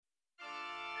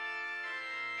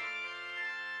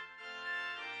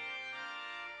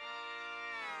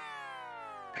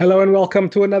Hello and welcome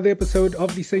to another episode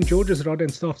of the St. George's Rod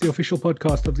and Staff, the official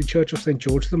podcast of the Church of St.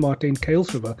 George the Martyr in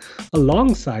Kales River,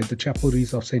 alongside the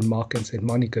chapelries of St. Mark and St.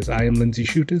 Monica's. I am Lindsay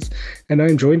Shooters, and I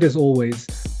am joined as always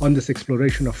on this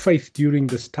exploration of faith during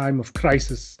this time of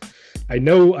crisis. I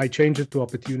know I changed it to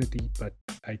opportunity, but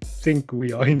I think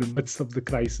we are in the midst of the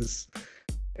crisis,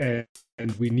 and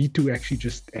we need to actually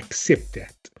just accept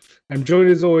that. I'm joined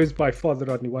as always by Father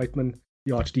Rodney Whiteman,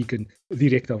 the Archdeacon, the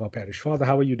rector of our parish. Father,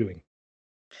 how are you doing?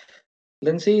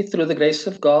 Lindsay, through the grace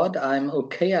of God, I'm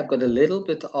okay. I've got a little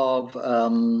bit of a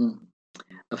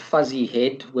fuzzy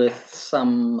head with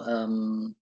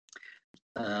some,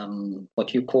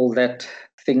 what you call that,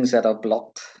 things that are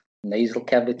blocked, nasal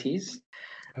cavities.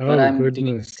 But I'm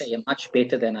doing okay, much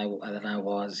better than I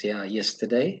was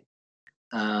yesterday.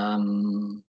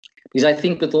 Because I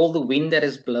think with all the wind that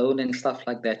has blown and stuff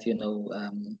like that,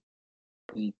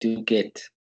 we do get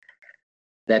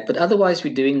that. But otherwise,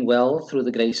 we're doing well through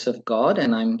the grace of God.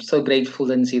 And I'm so grateful,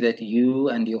 Lindsay, that you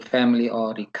and your family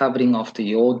are recovering after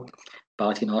your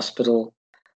bout in hospital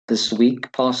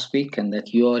past week, and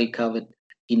that you are recovered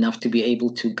enough to be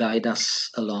able to guide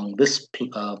us along this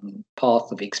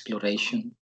path of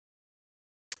exploration.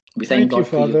 We thank God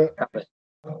for your recovery.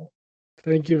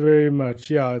 Thank you very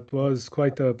much. Yeah, it was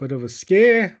quite a bit of a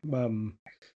scare.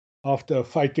 After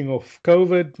fighting off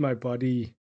COVID, my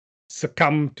body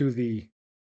succumbed to the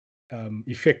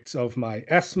effects of my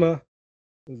asthma.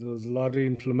 There was a lot of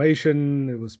inflammation.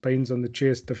 There was pains on the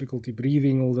chest, difficulty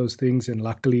breathing, all those things. And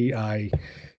luckily, I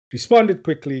responded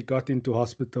quickly, got into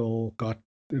hospital, got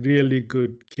really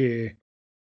good care.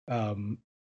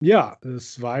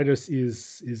 This virus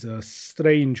is a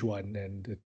strange one, and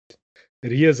it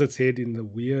rears its head in the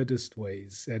weirdest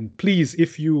ways. And please,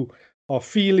 if you are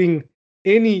feeling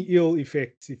any ill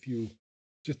effects, if you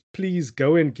just please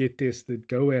go and get tested,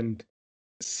 go and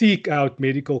seek out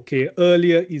medical care.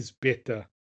 Earlier is better.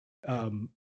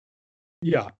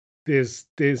 There's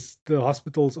the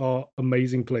hospitals are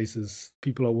amazing places.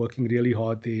 People are working really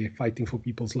hard there, fighting for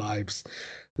people's lives.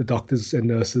 The doctors and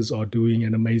nurses are doing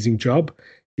an amazing job.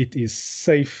 It is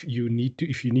safe.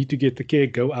 If you need to get the care,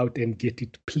 go out and get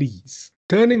it, please.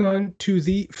 Turning on to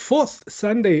the fourth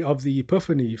Sunday of the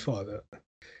Epiphany, Father,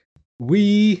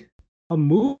 we are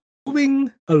moving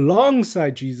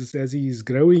alongside Jesus as he is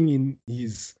growing in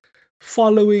his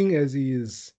following, as he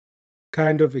is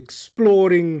kind of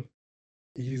exploring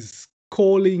his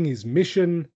calling, his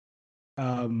mission.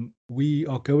 We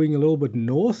are going a little bit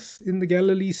north in the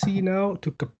Galilee Sea now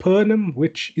to Capernaum,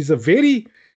 which is a very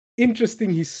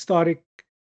interesting historic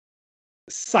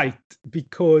site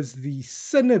because the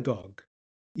synagogue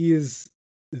is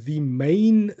the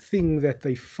main thing that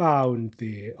they found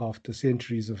there after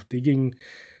centuries of digging.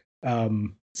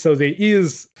 So there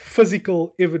is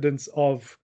physical evidence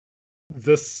of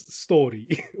this story,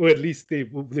 or at least there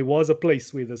was a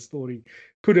place where the story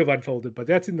could have unfolded, but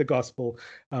that's in the gospel.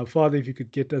 Father, if you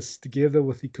could get us together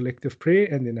with the collective prayer,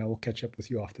 and then I will catch up with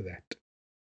you after that.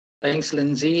 Thanks,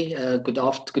 Lindsay.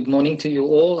 Good morning to you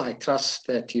all. I trust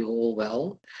that you're all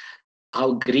well.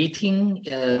 Our greeting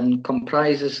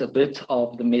comprises a bit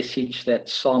of the message that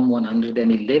Psalm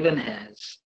 111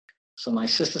 has. So my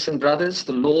sisters and brothers,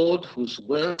 the Lord, whose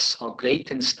works are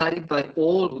great and studied by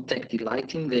all who take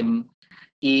delight in them,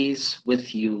 is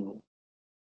with you.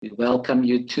 We welcome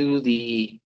you to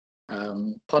the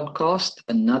podcast,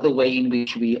 another way in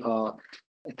which we are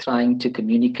trying to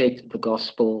communicate the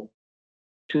gospel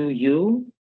to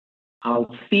you. Our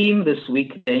theme this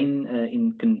week, again,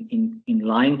 in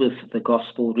line with the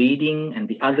gospel reading and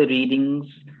the other readings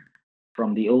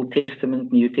from the Old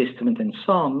Testament, New Testament, and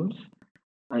Psalms,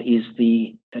 is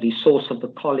the resource of the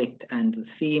collect. And the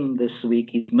theme this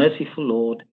week is Merciful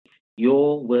Lord,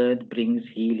 your word brings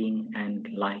healing and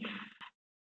life.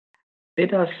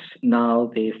 Let us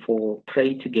now, therefore,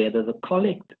 pray together the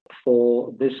collect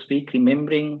for this week,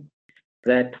 remembering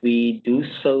that we do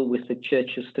so with the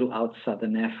churches throughout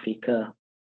Southern Africa,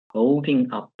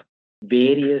 holding up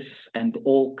various and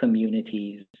all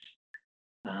communities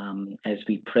as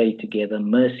we pray together.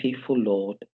 Merciful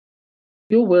Lord,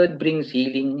 your word brings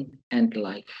healing and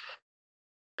life.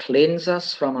 Cleanse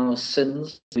us from our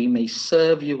sins, we may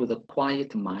serve you with a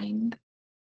quiet mind.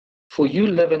 For you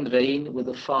live and reign with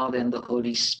the Father and the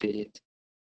Holy Spirit,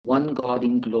 one God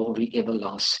in glory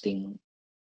everlasting.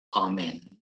 Amen.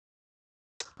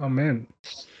 Amen.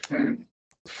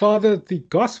 Father, the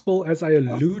gospel, as I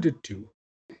alluded to,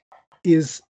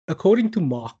 is according to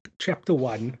Mark chapter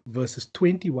 1, verses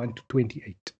 21 to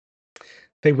 28.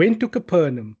 They went to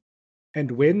Capernaum,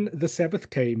 and when the Sabbath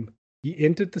came, he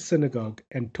entered the synagogue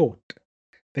and taught.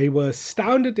 They were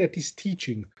astounded at his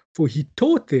teaching, for he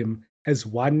taught them as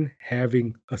one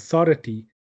having authority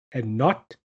and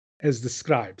not as the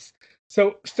scribes.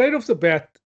 So straight off the bat,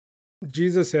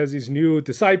 Jesus has his new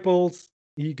disciples.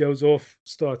 He goes off,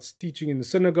 starts teaching in the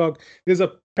synagogue. There's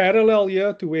a parallel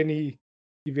here to when he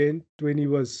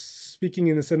was speaking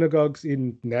in the synagogues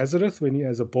in Nazareth when he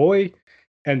as a boy,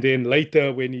 and then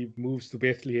later when he moves to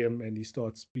Bethlehem and he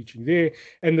starts preaching there.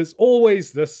 And there's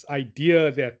always this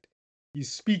idea that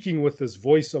he's speaking with this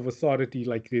voice of authority,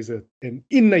 like there's an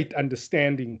innate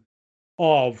understanding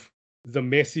of the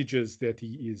messages that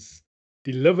he is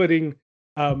delivering.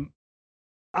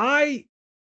 I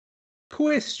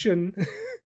question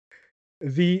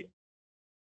the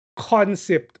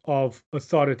concept of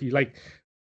authority. Like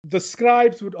the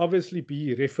scribes would obviously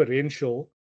be referential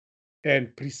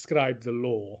and prescribe the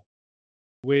law,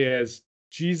 whereas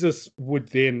Jesus would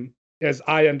then, as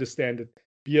I understand it,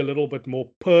 be a little bit more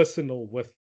personal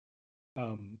with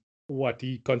what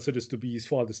he considers to be his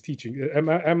Father's teaching. Am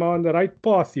I on the right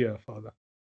path here, Father?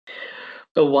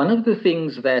 So one of the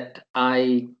things that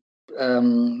I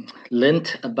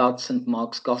learned about St.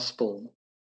 Mark's Gospel,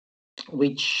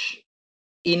 which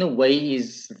in a way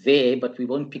is there, but we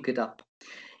won't pick it up,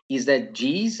 is that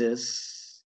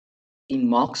Jesus, in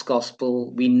Mark's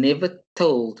Gospel, we never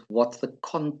told what the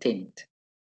content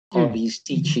of his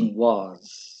teaching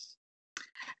was.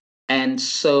 And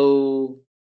so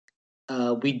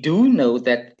we do know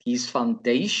that his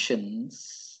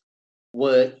foundations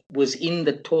was in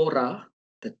the Torah,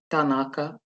 the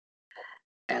Tanakh,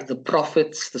 the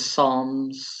prophets, the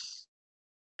Psalms,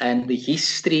 and the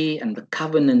history and the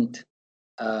covenant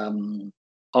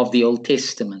of the Old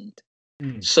Testament.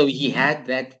 So he had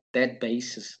that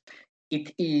basis.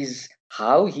 It is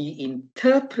how he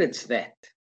interprets that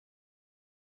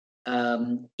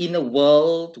in a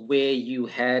world where you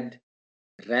had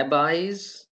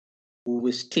rabbis who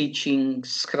was teaching,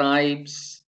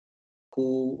 scribes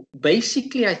who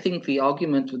basically, I think the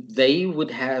argument they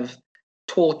would have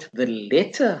taught the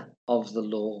letter of the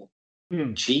law.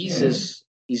 Jesus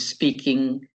is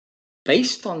speaking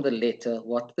based on the letter,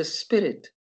 what the spirit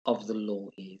of the law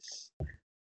is.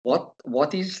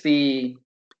 What is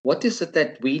it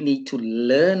that we need to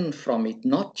learn from it,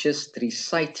 not just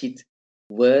recite it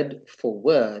word for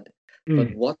word,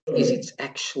 but what is its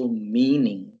actual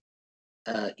meaning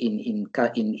in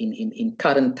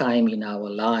current time in our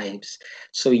lives.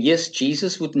 So yes,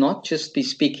 Jesus would not just be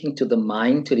speaking to the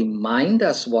mind to remind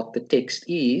us what the text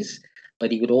is,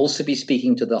 but he would also be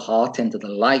speaking to the heart and to the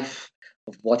life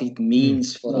of what it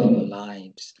means for our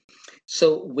lives.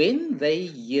 So when they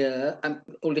hear,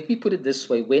 or let me put it this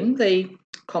way, when they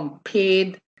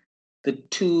compared the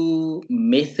two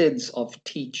methods of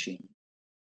teaching,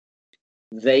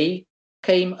 they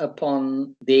came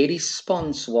upon, their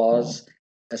response was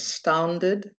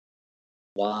astounded.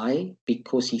 Why?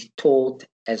 Because he taught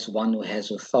as one who has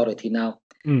authority. Now,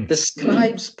 the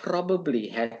scribes probably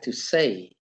had to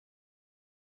say,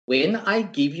 when I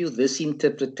give you this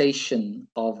interpretation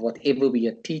of whatever we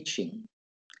are teaching,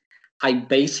 I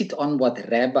base it on what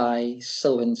Rabbi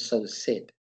so-and-so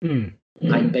said.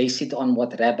 I base it on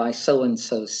what Rabbi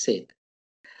so-and-so said.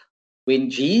 When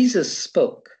Jesus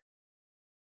spoke,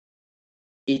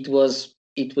 it was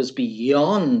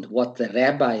beyond what the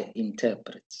rabbi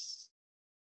interprets.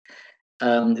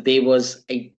 There was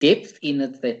a depth in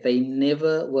it that they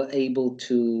never were able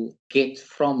to get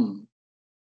from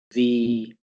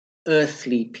the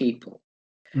earthly people,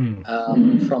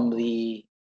 from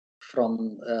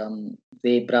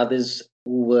their brothers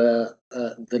who were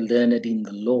the learned in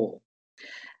the law.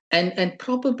 And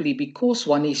probably because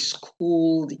one is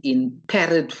schooled in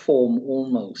parrot form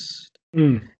almost,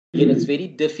 it's very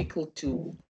difficult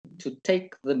to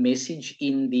take the message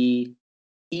in the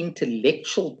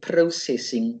intellectual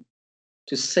processing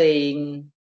to saying,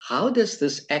 how does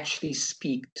this actually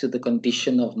speak to the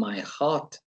condition of my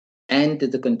heart and to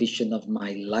the condition of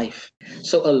my life?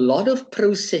 So a lot of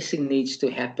processing needs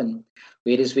to happen.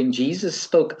 Whereas when Jesus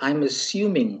spoke, I'm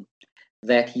assuming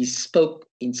that he spoke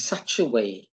in such a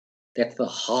way that the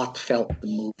heart felt the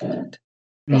movement,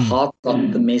 the heart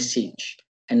got the message.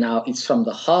 And now it's from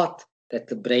the heart that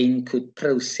the brain could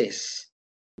process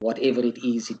whatever it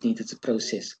is it needed to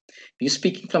process. If you're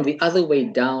speaking from the other way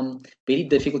down, very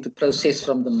difficult to process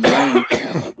from the mind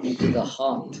into the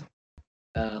heart.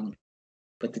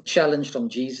 But the challenge from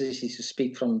Jesus is to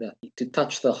speak to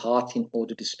touch the heart in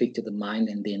order to speak to the mind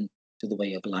and then to the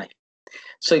way of life.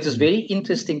 So it is very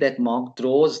interesting that Mark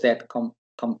draws that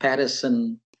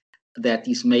comparison that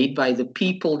is made by the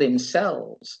people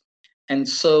themselves. And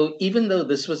so even though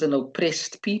this was an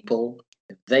oppressed people,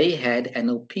 they had an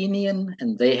opinion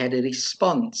and they had a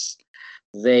response.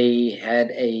 They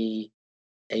had a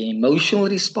emotional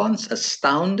response,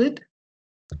 astounded,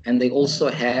 and they also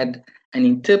had an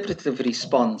interpretive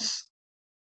response.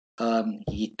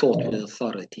 He taught with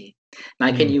authority.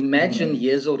 Now, can you imagine?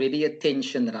 Here's already a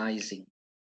tension rising.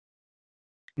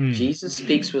 Jesus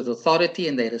speaks with authority,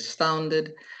 and they're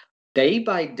astounded. Day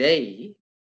by day,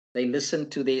 they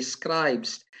listened to their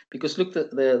scribes. Because look,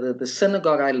 the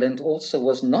synagogue I learned also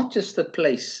was not just a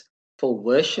place for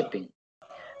worshiping,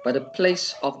 but a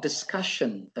place of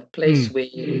discussion, a place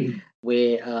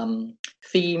where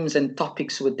themes and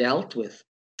topics were dealt with,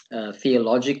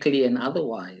 theologically and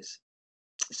otherwise.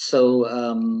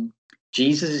 So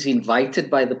Jesus is invited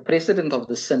by the president of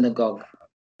the synagogue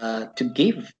to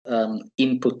give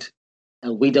input.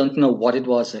 We don't know what it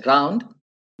was around.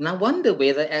 And I wonder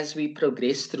whether, as we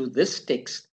progress through this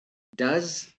text,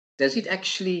 does it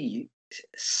actually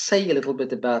say a little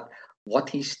bit about what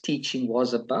his teaching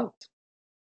was about?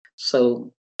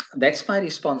 So that's my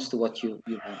response to what you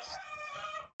asked.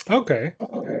 Okay.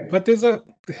 But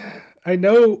I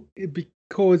know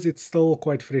because it's still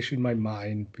quite fresh in my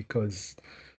mind, because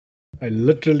I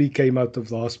literally came out of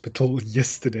the hospital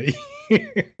yesterday.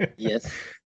 Yes.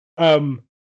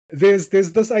 There's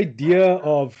this idea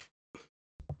of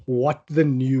what the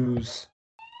news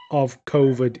of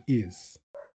COVID is.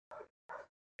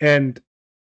 And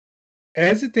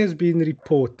as it has been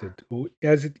reported, or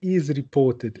as it is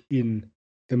reported in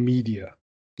the media,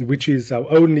 which is our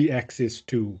only access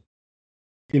to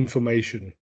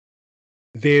information,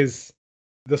 there's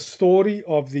the story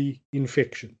of the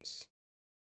infections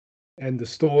and the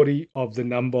story of the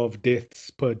number of deaths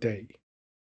per day.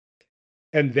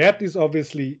 And that is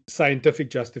obviously scientific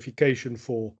justification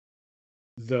for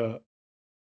the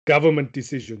government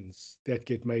decisions that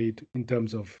get made in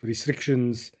terms of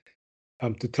restrictions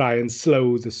to try and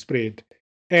slow the spread,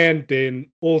 and then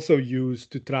also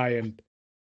used to try and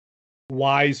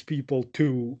wise people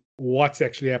to what's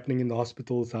actually happening in the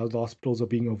hospitals, how the hospitals are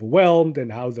being overwhelmed,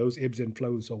 and how those ebbs and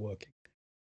flows are working.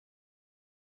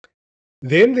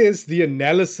 Then there's the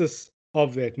analysis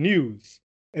of that news.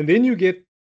 And then you get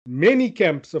many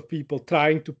camps of people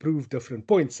trying to prove different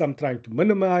points, some trying to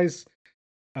minimize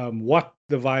what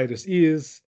the virus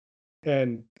is,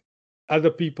 and other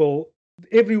people,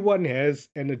 everyone has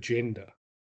an agenda.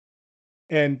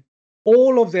 And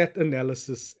all of that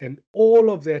analysis and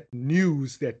all of that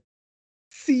news that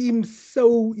seems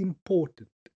so important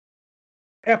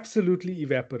absolutely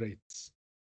evaporates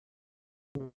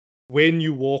when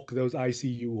you walk those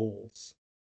ICU halls.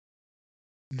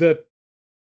 The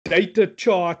data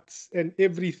charts and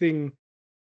everything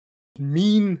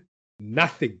mean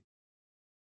nothing.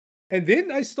 And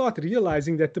then I start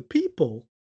realizing that the people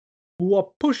who are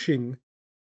pushing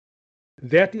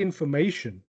that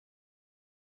information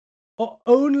are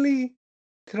only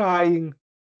trying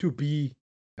to be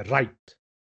right.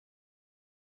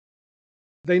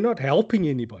 They're not helping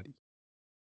anybody.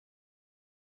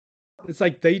 It's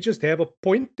like they just have a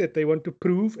point that they want to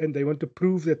prove, and they want to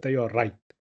prove that they are right.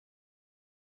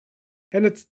 And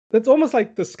it's almost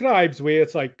like the scribes, where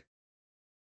it's like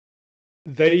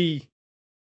they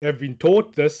have been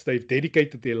taught this, they've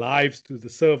dedicated their lives to the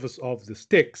service of this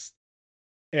text,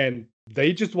 and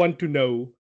they just want to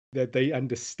know that they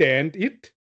understand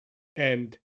it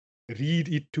and read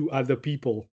it to other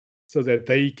people so that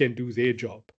they can do their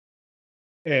job.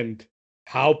 And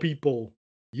how people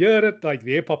hear it, like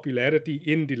their popularity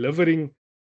in delivering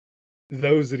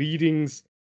those readings,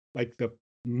 like the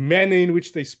manner in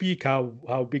which they speak,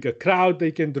 how big a crowd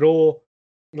they can draw,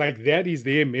 like that is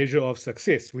their measure of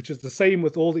success, which is the same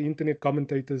with all the internet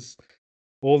commentators,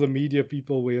 all the media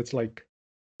people, where it's like,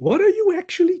 what are you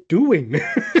actually doing?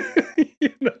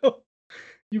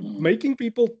 You're making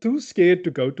people too scared to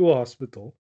go to a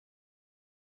hospital,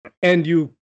 and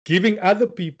you giving other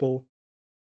people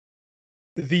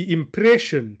the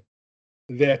impression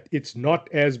that it's not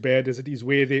as bad as it is,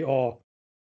 where there are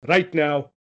right now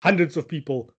hundreds of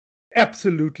people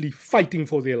absolutely fighting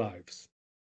for their lives.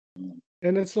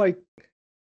 And it's like,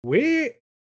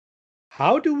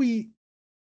 how do we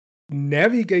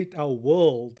navigate our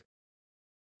world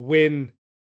when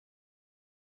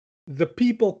the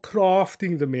people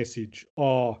crafting the message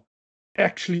are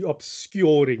actually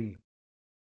obscuring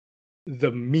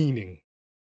the meaning?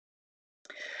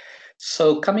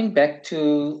 So coming back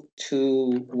to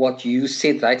what you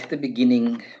said right at the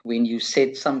beginning, when you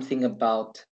said something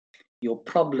about your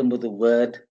problem with the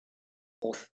word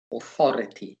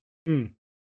authority. In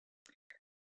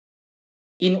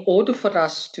order for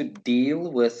us to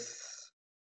deal with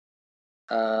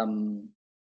the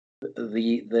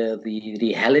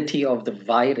reality of the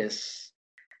virus,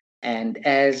 and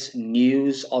as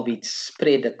news of its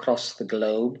spread across the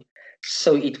globe,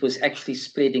 So it was actually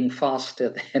spreading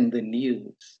faster than the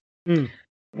news.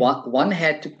 One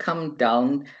had to come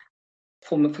down.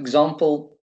 For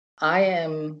example, I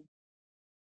am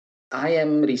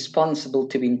responsible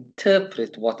to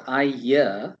interpret what I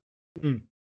hear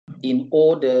in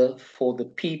order for the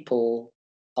people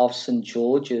of St.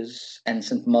 George's and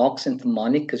St. Mark's and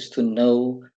Monica's to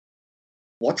know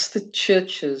what's the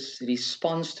church's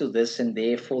response to this and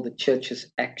therefore the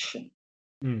church's action.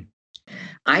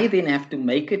 I then have to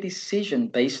make a decision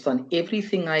based on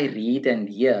everything I read and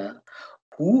hear.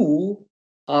 Who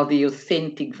are the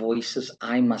authentic voices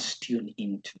I must tune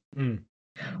into?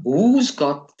 Who's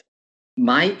got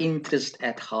my interest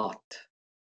at heart?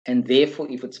 And therefore,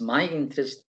 if it's my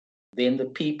interest, then the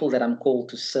people that I'm called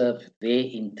to serve their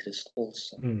interest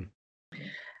also.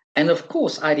 And of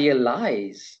course, I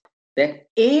realize that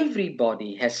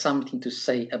everybody has something to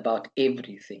say about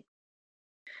everything,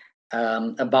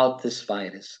 about this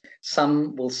virus.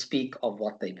 Some will speak of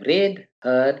what they've read,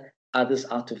 heard, others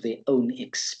out of their own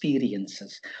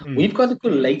experiences. We've got to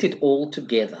collate it all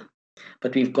together,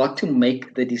 but we've got to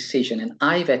make the decision. And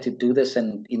I've had to do this,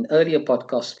 and in earlier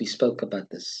podcasts, we spoke about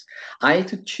this. I had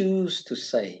to choose to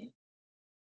say,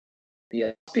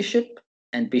 the Archbishop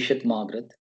and Bishop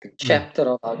Margaret, the chapter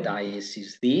of our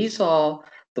diocese, these are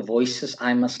the voices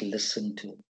I must listen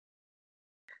to.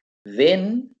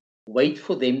 Then wait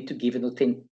for them to give an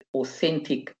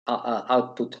authentic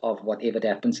output of whatever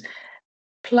happens.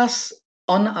 Plus,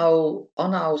 on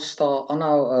our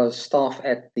staff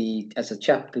as a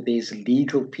chapter, there's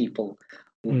legal people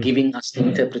who are giving us the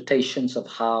interpretations of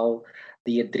how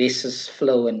the addresses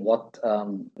flow and what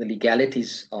the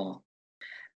legalities are.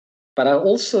 But I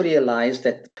also realized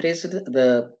that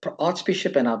the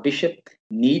Archbishop and our Bishop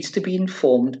needs to be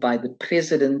informed by the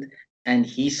President and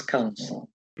his council.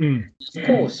 Of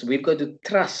course, we've got to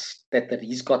trust that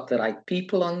he's got the right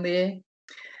people on there.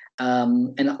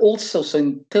 And also, so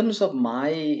in terms of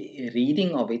my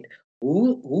reading of it,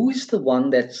 who is the one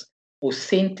that's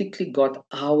authentically got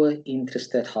our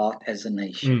interest at heart as a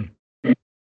nation?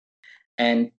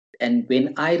 And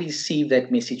when I receive that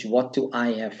message, what do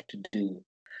I have to do?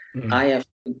 I have to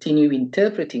continue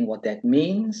interpreting what that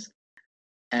means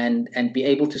and be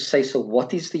able to say, so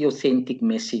what is the authentic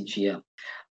message here?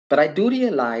 But I do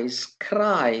realize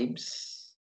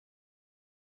scribes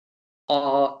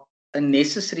are a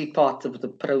necessary part of the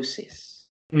process.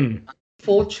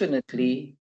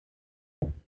 Unfortunately,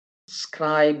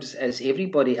 scribes, as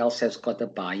everybody else, has got a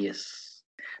bias.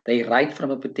 They write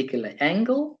from a particular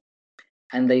angle,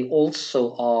 and they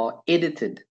also are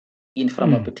edited in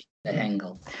from a particular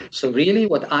angle. So really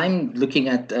what I'm looking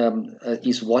at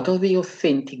is what are the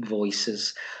authentic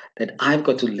voices that I've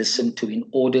got to listen to in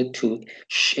order to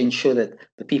ensure that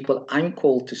the people I'm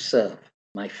called to serve,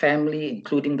 my family,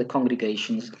 including the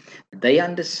congregations, they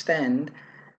understand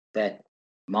that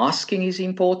masking is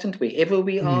important wherever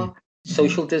we are,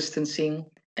 social distancing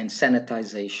and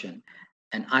sanitization.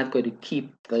 And I've got to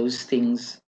keep those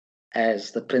things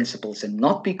as the principles and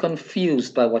not be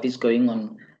confused by what is going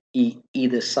on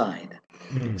either side.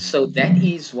 So that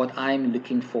is what I'm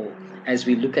looking for as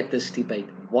we look at this debate.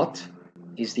 What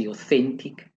is the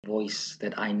authentic voice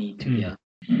that I need to hear?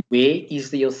 Where is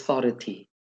the authority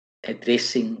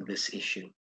addressing this issue?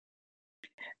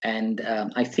 And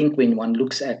I think when one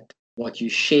looks at what you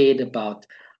shared about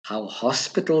how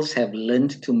hospitals have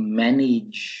learned to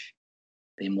manage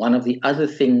them, one of the other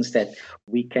things that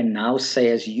we can now say,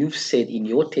 as you've said in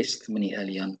your testimony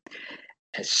earlier on,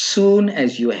 as soon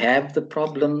as you have the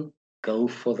problem, go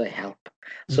for the help.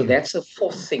 So that's a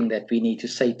fourth thing that we need to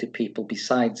say to people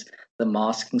besides the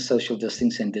masking, social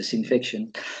distancing, and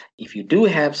disinfection. If you do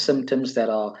have symptoms that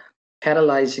are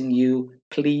paralyzing you,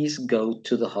 please go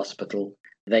to the hospital.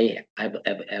 They have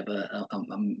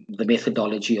the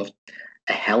methodology of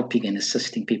helping and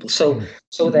assisting people. So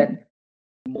that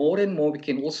more and more we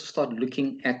can also start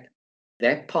looking at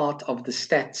that part of the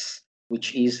stats,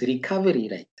 which is recovery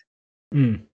rate.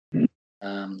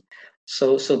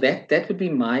 So that would be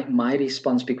my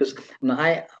response, because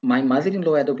my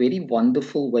mother-in-law had a very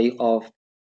wonderful way of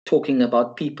talking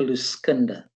about people who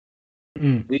skinder.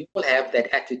 We all have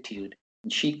that attitude.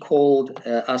 And she called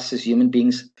us as human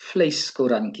beings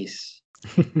vleeskorantjies.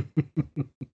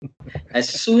 As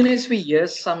soon as we hear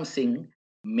something,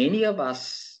 many of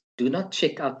us do not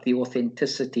check out the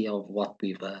authenticity of what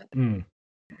we've heard.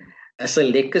 It's a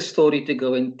lekker story to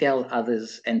go and tell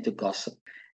others and to gossip.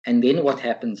 And then what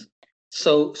happens?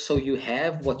 So you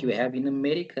have what you have in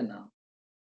America now.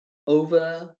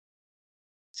 Over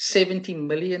 70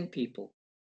 million people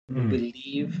who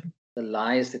believe the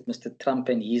lies that Mr. Trump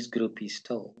and his group is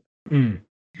told.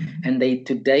 And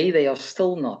today they are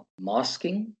still not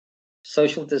masking,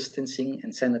 social distancing,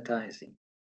 and sanitizing,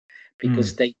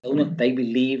 because they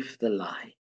believe the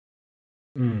lie.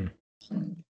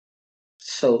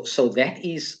 So that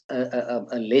is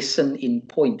a lesson in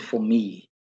point for me.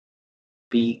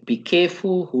 Be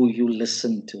careful who you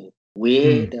listen to.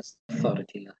 Where does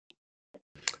authority lie?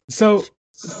 So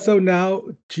now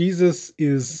Jesus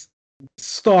is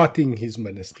starting his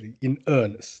ministry in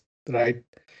earnest, right?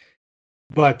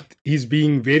 But he's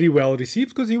being very well received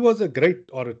because he was a great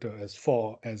orator as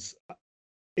far as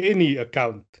any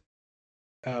account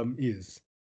is.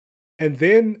 And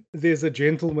then there's a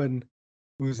gentleman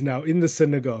who's now in the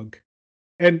synagogue.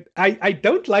 And I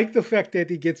don't like the fact that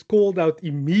he gets called out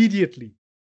immediately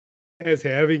as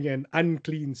having an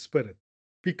unclean spirit.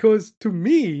 Because to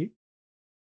me,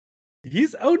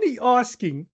 he's only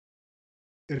asking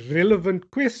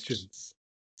relevant questions.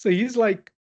 So he's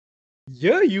like,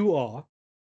 here you are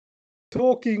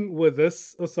talking with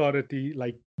this authority,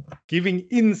 like giving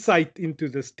insight into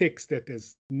this text that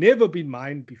has never been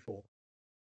mined before.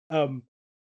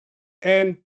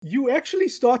 And you actually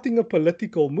starting a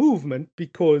political movement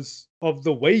because of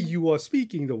the way you are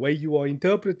speaking, the way you are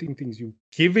interpreting things, you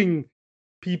giving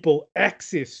people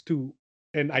access to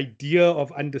an idea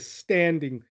of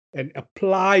understanding and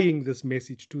applying this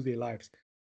message to their lives.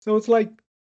 So it's like,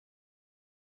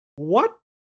 what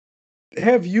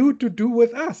have you to do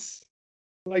with us?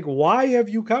 Like, why have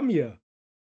you come here?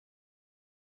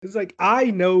 It's like,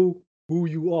 I know who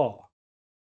you are,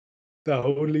 the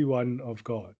Holy One of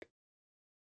God.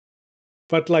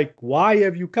 But like, why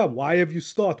have you come? Why have you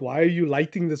started? Why are you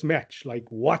lighting this match? Like,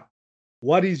 what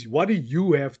do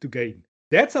you have to gain?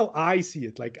 That's how I see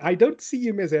it. Like, I don't see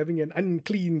him as having an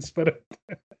unclean spirit.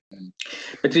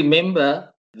 But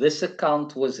remember, this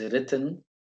account was written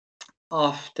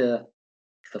after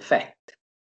the fact.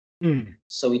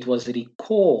 So it was a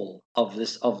recall of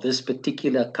this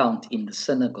particular account in the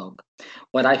synagogue.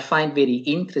 What I find very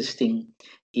interesting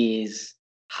is,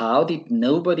 how did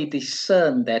nobody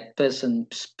discern that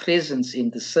person's presence in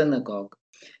the synagogue?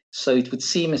 So it would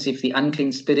seem as if the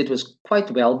unclean spirit was quite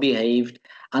well behaved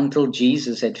until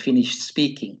Jesus had finished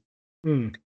speaking.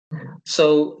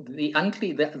 So the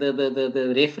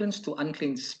reference to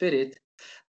unclean spirit,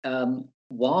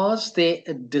 was there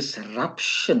a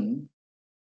disruption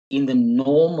in the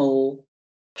normal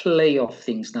play of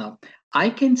things? Now, I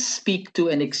can speak to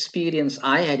an experience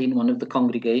I had in one of the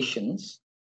congregations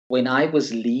when I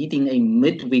was leading a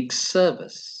midweek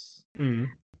service.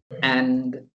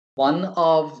 And one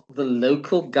of the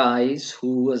local guys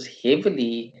who was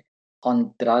heavily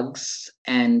on drugs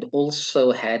and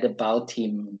also had about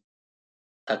him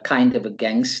a kind of a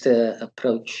gangster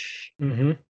approach,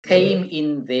 came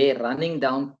in there,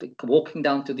 walking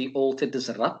down to the altar,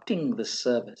 disrupting the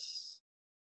service.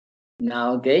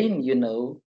 Now, again,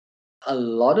 a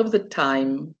lot of the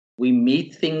time we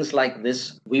meet things like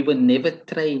this, we were never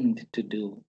trained to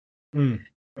do.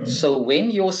 So when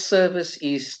your service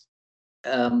is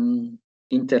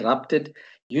interrupted,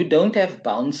 you don't have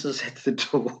bouncers at the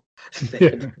door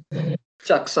that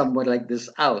chuck someone like this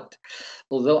out.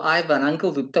 Although I have an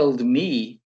uncle who told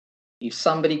me, if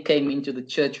somebody came into the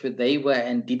church where they were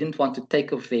and didn't want to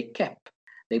take off their cap,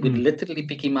 they would literally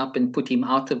pick him up and put him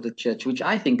out of the church, which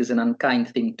I think is an unkind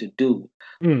thing to do.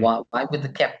 Why would the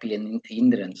cap be an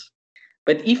hindrance?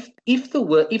 But if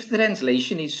the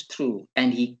translation is true,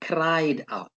 and he cried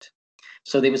out,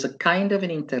 so there was a kind of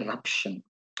an interruption.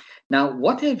 Now,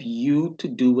 what have you to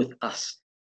do with us?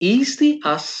 Is the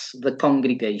us the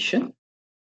congregation?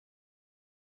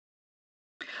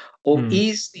 Or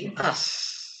is the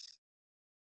us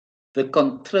the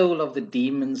control of the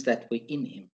demons that were in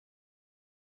him?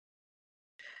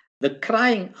 The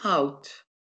crying out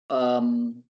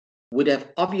would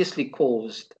have obviously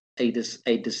caused a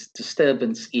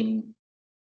disturbance in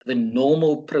the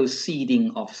normal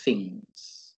proceeding of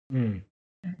things.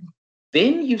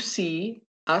 Then you see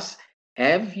us,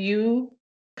 have you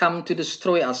come to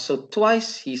destroy us? So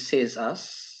twice he says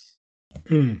us.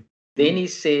 Then he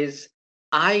says,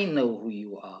 I know who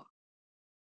you are.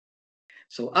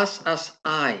 So us,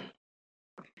 I.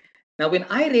 Now, when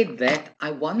I read that,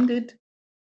 I wondered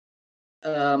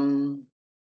the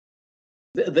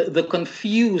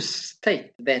confused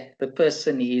state that the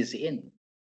person is in.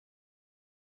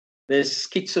 The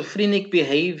schizophrenic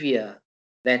behavior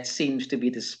that seems to be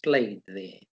displayed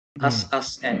there.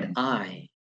 Us, and I.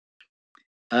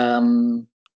 The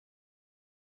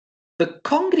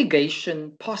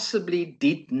congregation possibly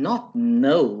did not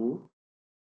know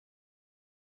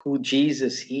who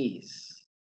Jesus is,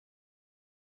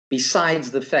 besides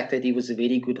the fact that he was a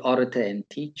very good orator and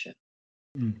teacher.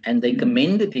 And they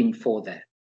commended him for that.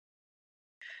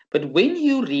 But when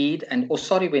you read,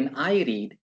 when I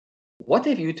read, what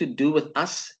have you to do with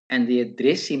us? And they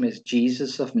address him as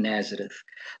Jesus of Nazareth.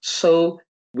 So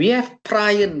we have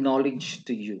prior knowledge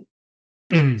to you.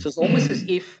 So it's almost as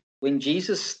if when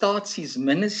Jesus starts his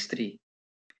ministry,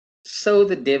 so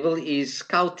the devil is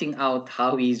scouting out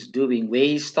how he's doing, where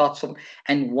he starts from,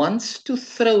 and wants to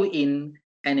throw in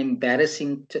an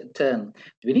embarrassing term.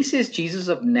 When he says Jesus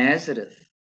of Nazareth,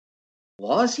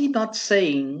 was he not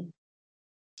saying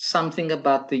something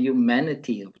about the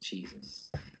humanity of Jesus?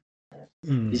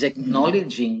 He's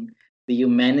acknowledging the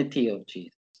humanity of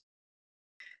Jesus.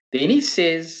 Then he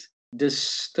says,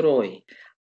 destroy.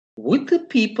 Would the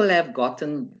people have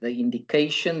gotten the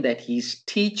indication that he's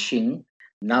teaching,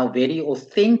 now very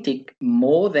authentic,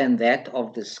 more than that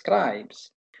of the scribes,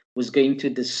 was going to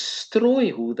destroy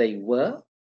who they were?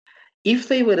 If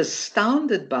they were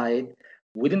astounded by it,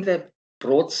 wouldn't they have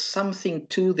brought something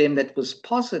to them that was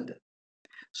positive?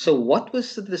 So what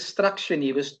was the destruction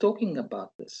he was talking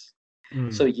about this?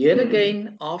 So yet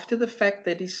again, after the fact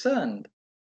that he discerned,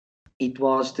 it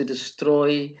was to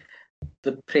destroy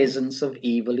the presence of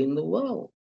evil in the world,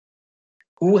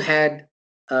 who had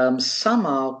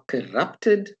somehow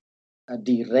corrupted,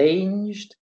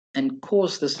 deranged, and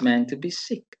caused this man to be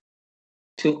sick,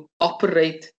 to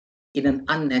operate in an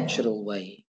unnatural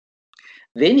way.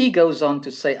 Then he goes on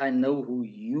to say, I know who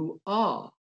you are,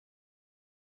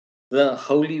 the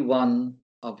Holy One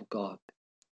of God.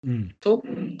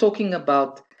 Talking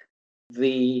about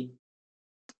the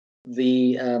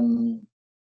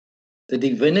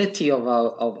divinity of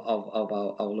our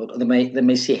Lord, the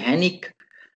messianic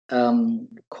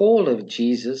call of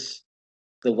Jesus,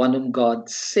 the one whom God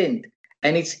sent.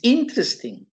 And it's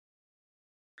interesting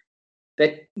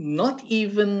that not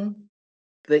even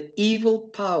the evil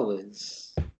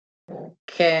powers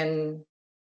can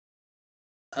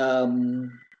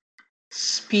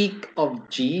speak of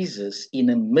Jesus in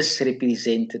a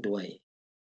misrepresented way.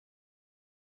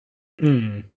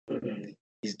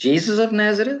 Is Jesus of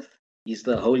Nazareth? He's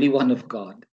the Holy One of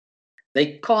God.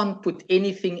 They can't put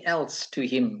anything else to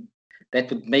him that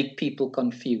would make people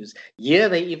confused. Here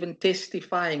they're even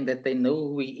testifying that they know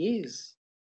who he is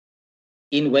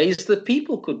in ways the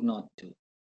people could not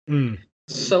do.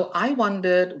 So I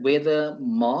wondered whether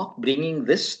Mark, bringing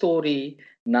this story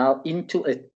now into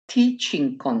a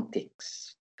teaching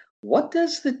context, what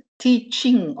does the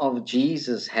teaching of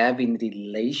Jesus have in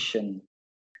relation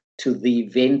to the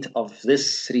event of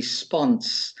this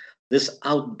response, this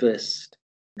outburst,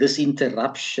 this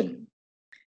interruption?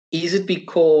 Is it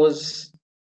because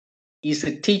is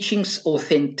the teaching's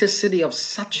authenticity of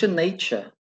such a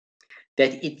nature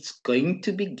that it's going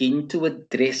to begin to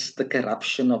address the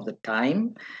corruption of the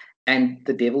time, and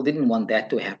the devil didn't want that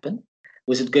to happen?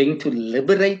 Was it going to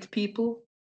liberate people,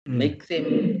 make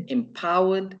them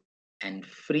empowered and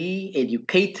free,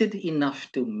 educated enough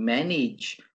to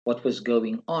manage what was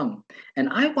going on? And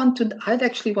I'd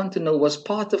actually want to know, was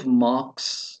part of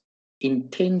Mark's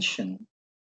intention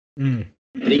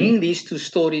bringing these two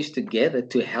stories together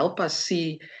to help us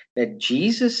see that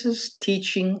Jesus's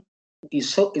teaching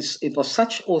it was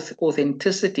such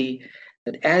authenticity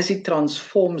that as it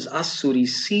transforms us who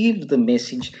receive the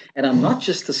message and are not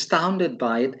just astounded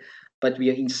by it, but we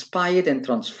are inspired and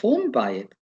transformed by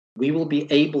it, we will be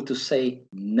able to say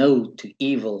no to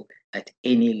evil at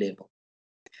any level.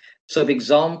 So, for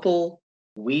example,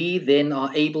 we then are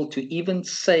able to even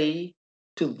say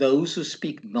to those who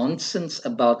speak nonsense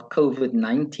about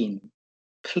COVID-19,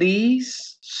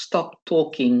 please stop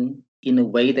talking in a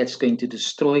way that's going to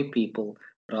destroy people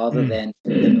rather than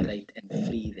liberate and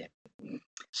free them.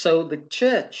 So the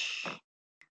church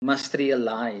must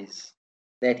realize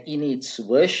that in its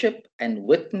worship and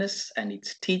witness and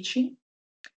its teaching,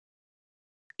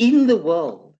 in the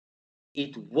world,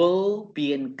 it will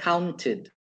be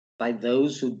encountered by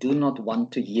those who do not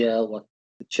want to hear what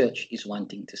the church is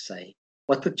wanting to say.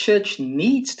 What the church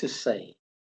needs to say,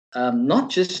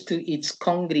 not just to its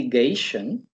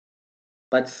congregation,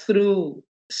 but through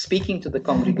speaking to the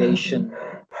congregation,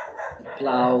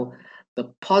 plow the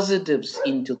positives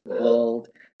into the world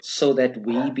so that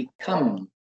we become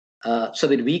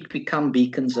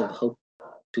beacons of hope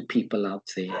to people out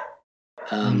there.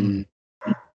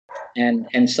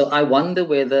 And so I wonder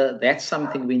whether that's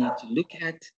something we need to look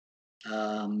at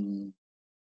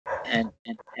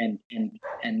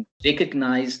and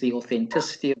recognize the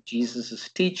authenticity of Jesus's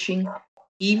teaching,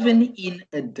 even in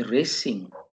addressing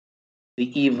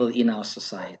the evil in our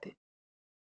society,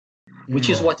 which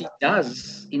is what he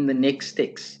does in the next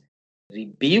text.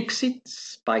 Rebukes it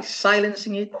by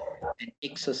silencing it and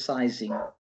exorcising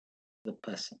the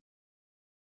person.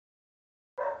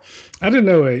 I don't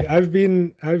know. I've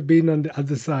been on the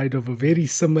other side of a very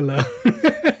similar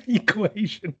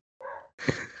equation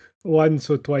once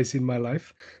or twice in my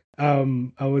life.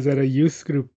 I was at a youth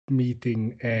group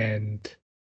meeting and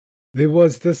there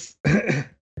was this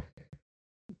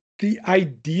the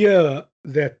idea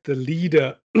that the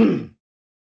leader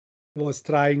was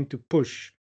trying to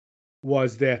push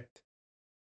was that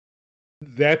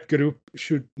that group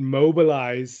should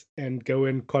mobilize and go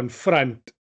and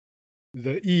confront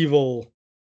the evil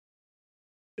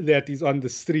that is on the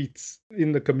streets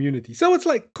in the community. So it's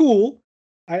like cool.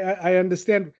 I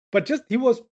understand, but just he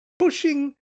was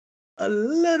pushing a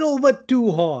little bit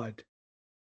too hard.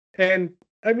 And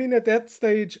I mean, at that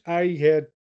stage, I had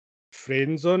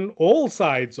friends on all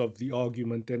sides of the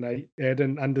argument, and I had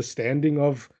an understanding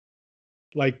of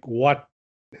like what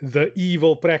the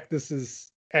evil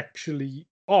practices actually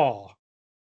are,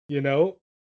 you know.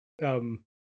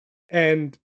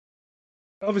 And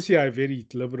obviously, I have very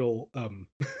liberal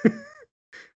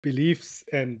beliefs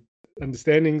and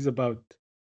understandings about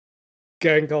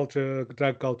gang culture,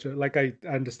 drug culture. Like I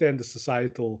understand the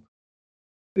societal.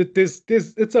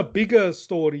 It's a bigger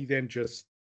story than just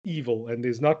evil, and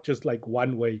there's not just like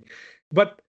one way.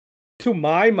 But to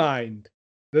my mind,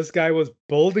 this guy was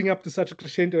building up to such a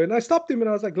crescendo, and I stopped him and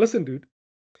I was like, "Listen, dude,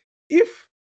 if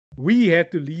we had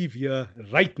to leave here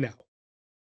right now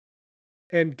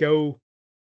and go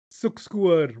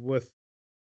soek with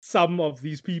some of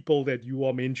these people that you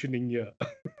are mentioning here,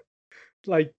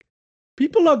 like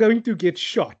people are going to get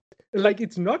shot. Like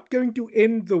it's not going to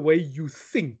end the way you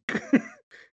think."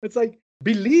 It's like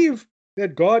believe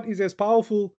that God is as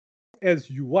powerful as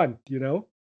you want, you know?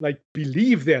 Like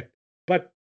believe that,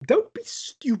 but don't be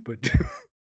stupid.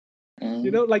 You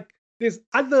know, like there's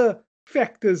other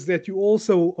factors that you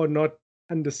also are not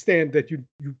understand that you're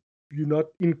not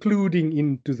including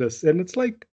into this. And it's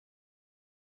like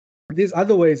there's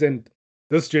other ways. And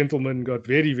this gentleman got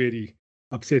very, very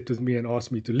upset with me and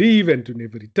asked me to leave and to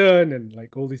never return and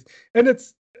like all this. And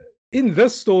it's in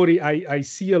this story, I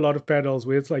see a lot of parallels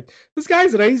where it's like this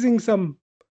guy's raising some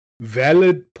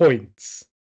valid points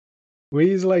where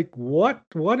he's like, what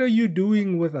are you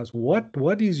doing with us?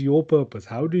 What is your purpose?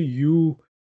 How do you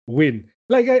win?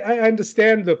 Like I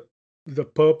understand the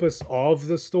purpose of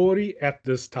the story at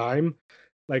this time.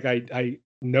 Like I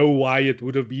know why it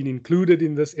would have been included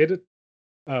in this edit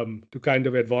to kind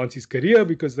of advance his career,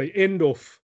 because they end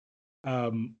off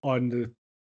on the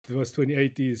verse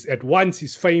 28 is at once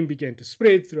his fame began to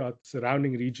spread throughout the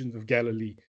surrounding regions of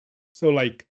Galilee. So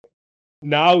like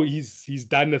now he's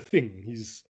done a thing.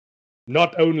 He's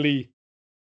not only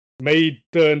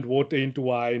turned water into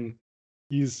wine,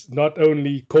 he's not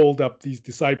only called up these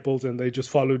disciples and they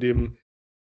just followed him.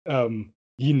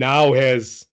 He now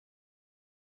has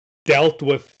dealt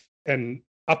with an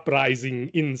uprising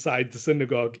inside the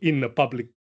synagogue in a public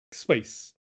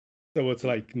space. So it's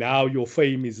like now your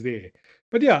fame is there.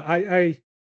 But yeah,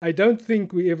 I don't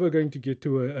think we're ever going to get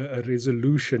to a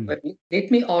resolution. But let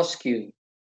me ask you,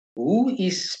 who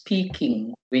is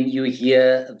speaking when you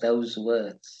hear those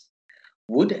words?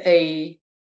 Would a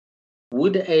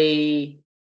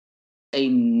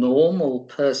normal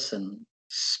person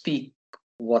speak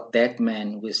what that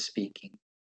man was speaking?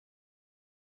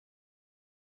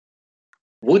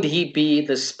 Would he be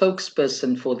the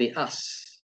spokesperson for the us?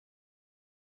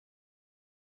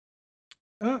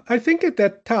 I think at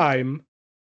that time,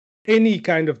 any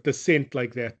kind of dissent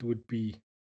like that would be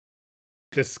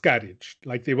discouraged.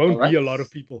 Like there won't be a lot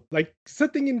of people like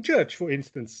sitting in church, for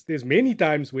instance. There's many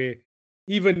times where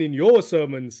even in your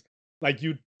sermons, like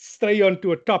you stray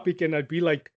onto a topic and I'd be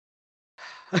like,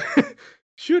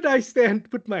 should I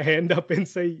put my hand up and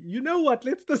say, you know what,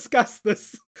 let's discuss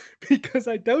this because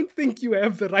I don't think you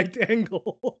have the right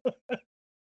angle.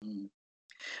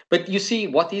 But you see,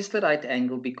 what is the right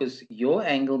angle? Because your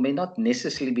angle may not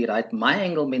necessarily be right. My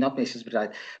angle may not necessarily be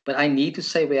right. But I need to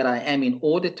say where I am in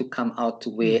order to come out to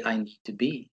where I need to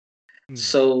be.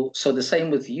 So the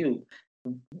same with you.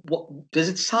 Does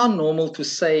it sound normal to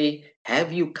say,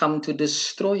 have you come to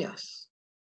destroy us?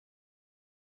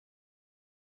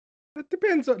 It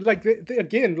depends on, like,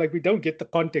 again, like we don't get the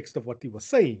context of what he was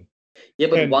saying. Yeah,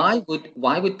 but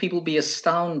why would people be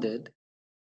astounded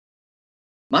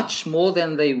much more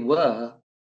than they were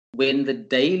when the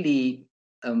daily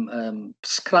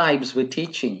scribes were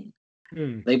teaching?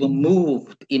 They were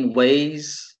moved in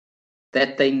ways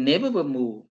that they never were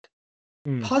moved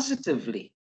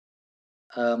positively.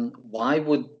 Why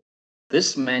would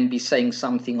this man be saying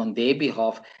something on their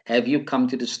behalf? Have you come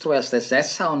to destroy us? Does that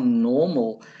sound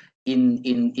normal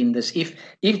in this? If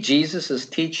Jesus's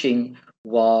teaching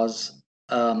was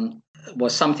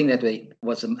was something that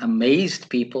was amazed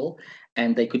people,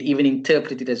 and they could even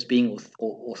interpret it as being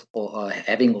or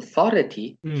having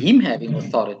authority, him having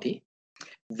authority,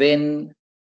 then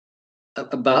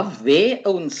above their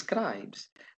own scribes,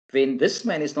 then this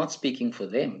man is not speaking for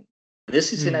them.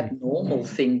 This is an abnormal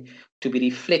thing to be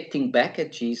reflecting back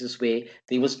at Jesus, where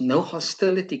there was no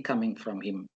hostility coming from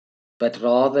him, but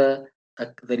rather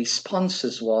the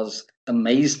responses was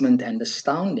amazement and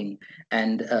astounding.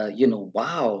 And,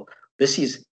 wow, this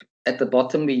is, at the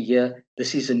bottom we hear,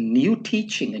 this is a new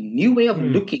teaching, a new way of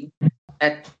looking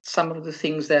at some of the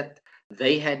things that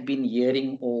they had been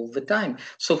hearing all the time.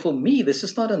 So for me, this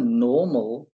is not a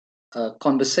normal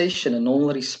conversation, a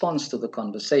normal response to the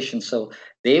conversation. So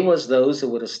there was those who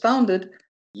were astounded.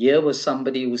 Here was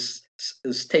somebody who's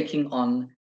taking on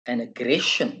an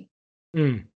aggression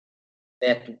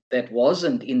that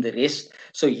wasn't in the rest.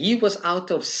 So he was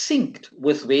out of sync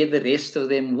with where the rest of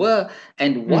them were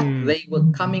and what they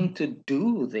were coming to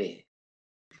do there.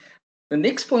 The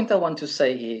next point I want to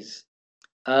say is,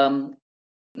 now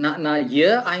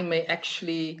here I may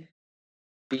actually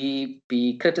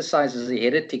be criticized as a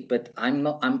heretic, but I'm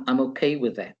okay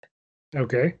with that.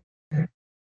 Okay.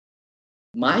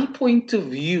 My point of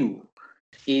view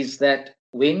is that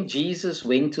when Jesus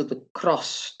went to the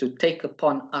cross to take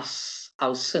upon us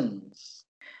our sins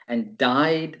and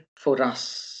died for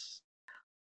us,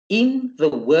 in the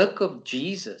work of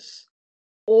Jesus,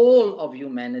 all of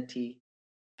humanity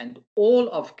and all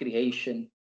of creation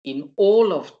in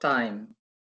all of time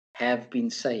have been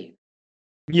saved.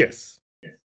 Yes.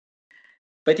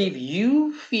 But if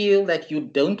you feel that you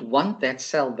don't want that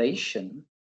salvation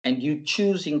and you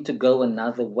choosing to go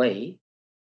another way,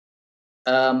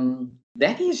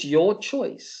 that is your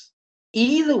choice.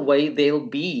 Either way, there'll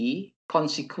be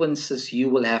consequences you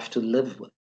will have to live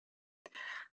with.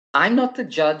 I'm not the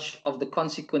judge of the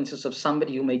consequences of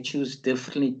somebody who may choose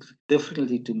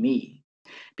differently to me,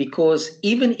 because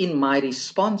even in my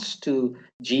response to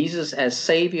Jesus as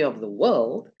Savior of the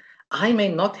world, I may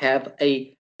not have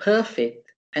a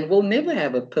perfect and will never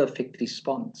have a perfect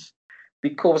response,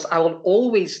 because I will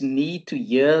always need to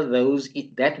hear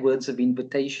that words of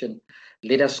invitation.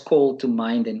 Let us call to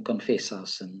mind and confess our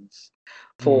sins.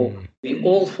 For we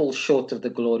all fall short of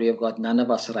the glory of God. None of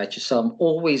us are righteous. So I'm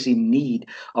always in need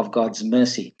of God's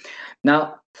mercy.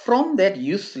 Now, from that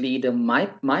youth leader, my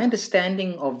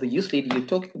understanding of the youth leader you're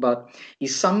talking about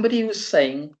is somebody who's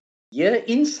saying, here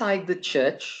inside the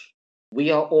church,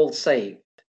 we are all saved.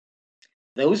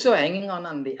 Those who are hanging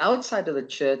on the outside of the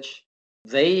church,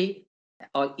 they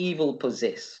are evil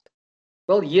possessed.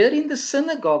 Well, here in the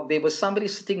synagogue, there was somebody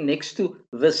sitting next to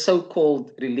the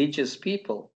so-called religious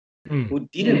people who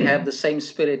didn't have the same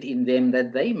spirit in them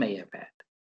that they may have had.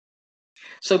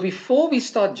 So before we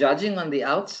start judging on the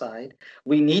outside,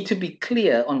 we need to be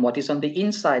clear on what is on the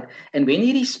inside. And when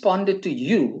he responded to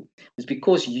you, it's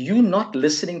because you're not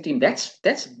listening to him. That's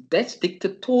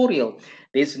dictatorial.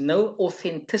 There's no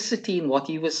authenticity in what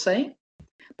he was saying,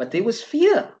 but there was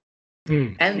fear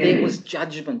and there was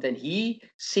judgment, and he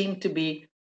seemed to be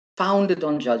founded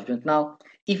on judgment. Now,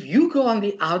 if you go on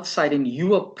the outside and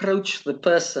you approach the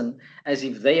person as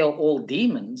if they are all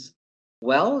demons,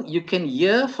 well, you can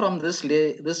hear from this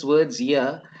words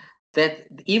here that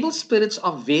evil spirits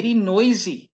are very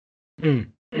noisy,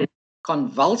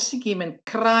 convulsing him and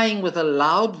crying with a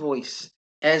loud voice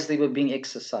as they were being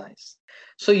exorcised.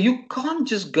 So you can't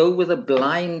just go with a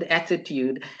blind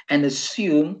attitude and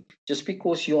assume just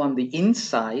because you're on the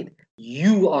inside,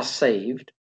 you are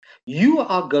saved. You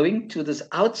are going to this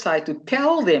outside to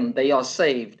tell them they are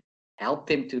saved. Help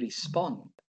them to respond.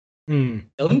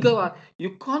 Don't go out.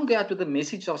 You can't go out with a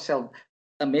message of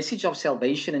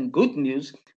salvation and good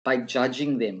news by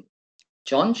judging them.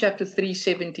 John chapter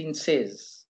 3:17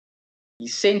 says, he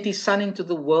sent his son into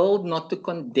the world not to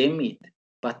condemn it,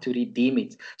 but to redeem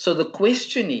it. So the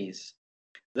question is,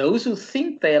 those who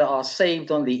think they are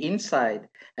saved on the inside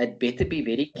had better be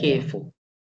very careful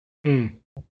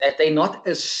that they're not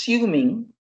assuming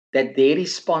that their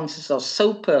responses are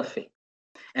so perfect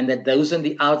and that those on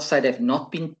the outside have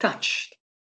not been touched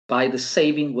by the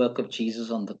saving work of Jesus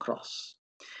on the cross.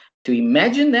 To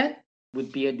imagine that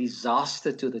would be a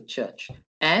disaster to the church.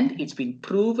 And it's been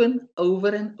proven over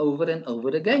and over and over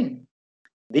again.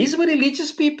 These were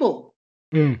religious people.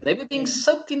 They were being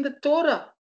soaked in the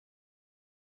Torah.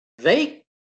 They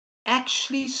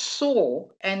actually saw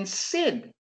and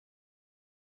said,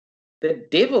 the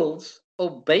devils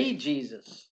obey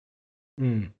Jesus.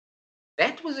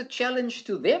 That was a challenge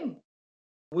to them.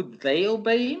 Would they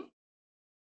obey him?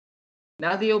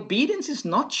 Now, the obedience is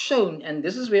not shown, and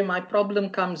this is where my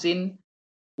problem comes in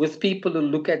with people who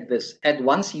look at this. At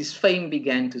once his fame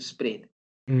began to spread.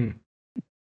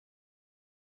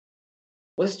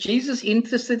 Was Jesus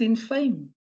interested in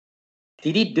fame?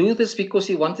 Did he do this because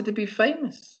he wanted to be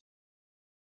famous?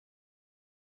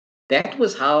 That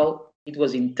was how it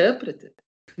was interpreted.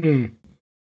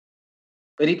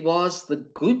 But it was the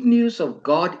good news of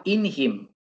God in him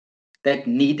that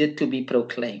needed to be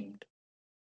proclaimed.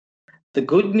 The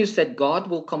good news that God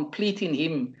will complete in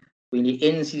him when he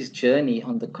ends his journey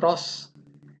on the cross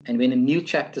and when a new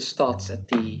chapter starts at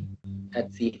the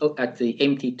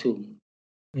empty tomb.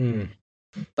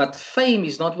 But fame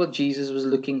is not what Jesus was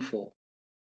looking for.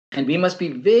 And we must be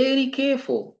very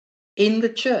careful in the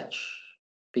church,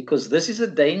 because this is a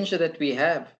danger that we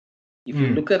have. If you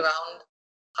look around,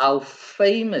 how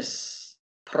famous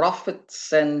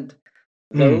prophets and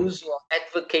those who are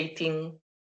advocating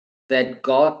that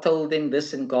God told them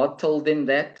this and God told them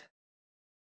that,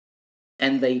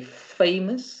 and they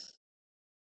famous,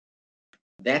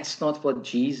 that's not what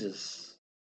Jesus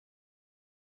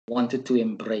wanted to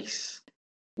embrace.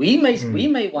 We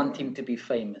may want him to be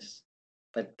famous,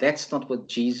 but that's not what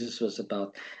Jesus was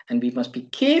about. And we must be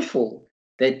careful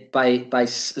that by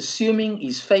assuming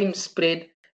his fame spread,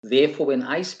 therefore when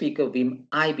I speak of him,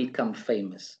 I become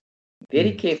famous.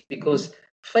 Very careful, because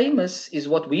famous is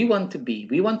what we want to be.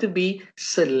 We want to be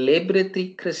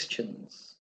celebrity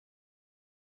Christians.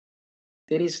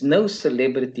 There is no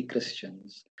celebrity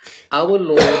Christians. Our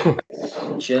Lord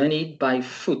journeyed by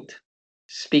foot,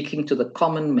 speaking to the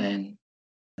common man,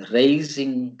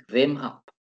 raising them up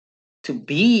to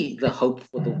be the hope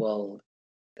for the world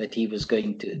that he was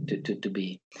going to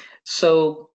be.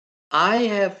 So I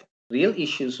have real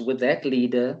issues with that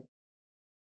leader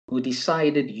who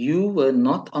decided you were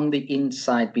not on the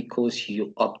inside because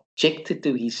you objected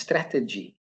to his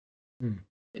strategy,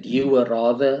 but you were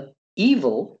rather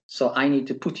evil, so I need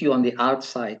to put you on the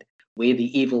outside where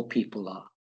the evil people are.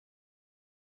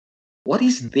 What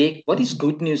is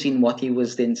good news in what he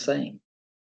was then saying?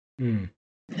 And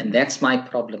that's my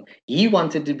problem. He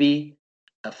wanted to be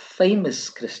a famous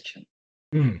Christian.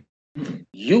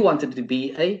 You wanted to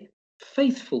be a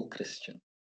faithful Christian.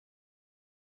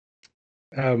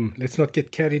 Let's not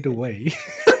get carried away.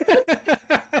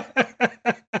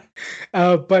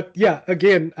 But yeah,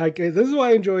 again, this is why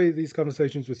I enjoy these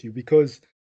conversations with you, because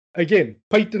again,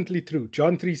 patently true.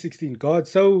 John 3:16,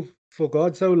 for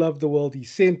God so loved the world, he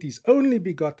sent his only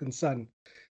begotten son.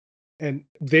 And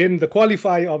then the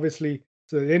qualifier, obviously,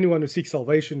 so anyone who seeks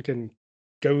salvation can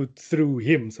go through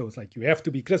him. So it's like you have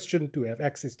to be Christian to have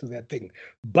access to that thing.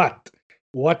 But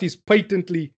what is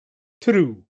patently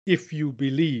true, if you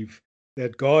believe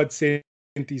that God sent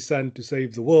his son to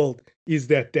save the world, is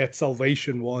that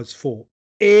salvation was for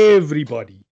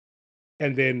everybody.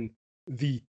 And then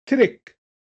the trick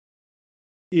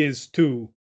is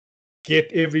to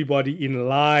get everybody in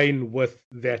line with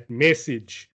that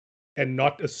message and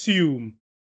not assume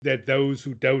that those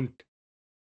who don't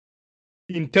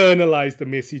internalize the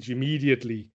message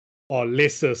immediately are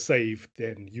lesser saved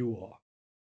than you are.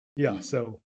 Yeah,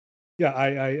 so yeah,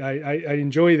 I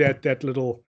enjoy that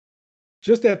little,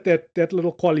 just that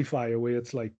little qualifier where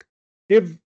it's like,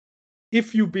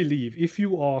 if you believe, if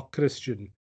you are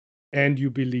Christian and you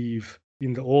believe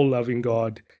in the all-loving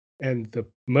God and the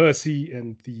mercy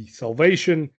and the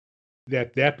salvation,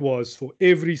 that was for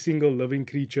every single living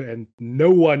creature and no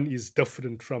one is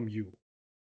different from you.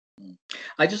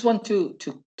 I just want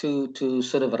to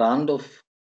sort of round off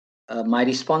my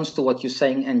response to what you're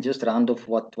saying, and just round off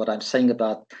what I'm saying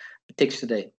about the text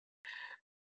today.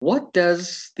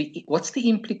 What's the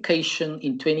implication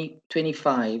in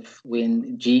 2025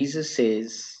 when Jesus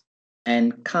says,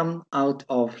 "And come out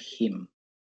of him"?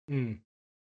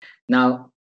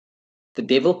 Now, the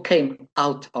devil came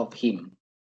out of him.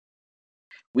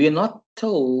 We are not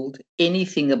told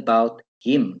anything about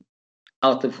him,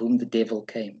 out of whom the devil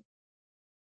came.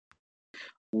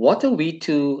 What are we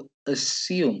to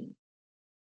assume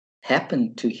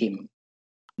happened to him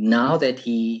now that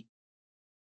he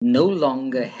no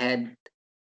longer had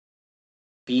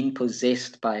been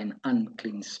possessed by an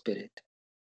unclean spirit?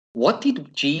 What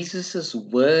did Jesus's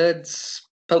words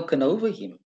spoken over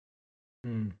him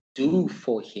do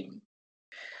for him?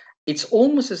 It's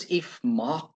almost as if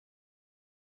Mark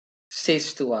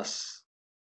says to us,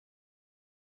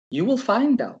 you will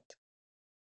find out.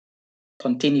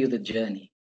 Continue the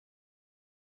journey.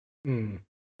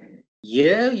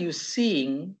 Here you're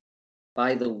seeing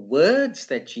by the words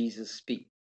that Jesus speaks,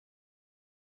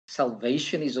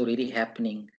 salvation is already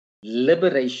happening.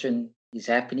 Liberation is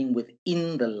happening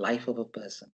within the life of a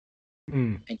person.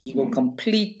 And he will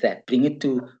complete that, bring it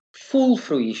to full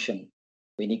fruition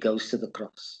when he goes to the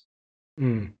cross.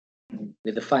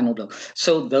 with the final blow.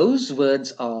 So those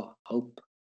words are hope.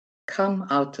 Come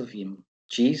out of him.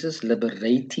 Jesus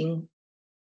liberating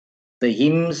the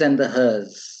hims and the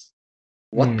hers.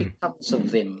 What becomes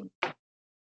of them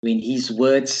when his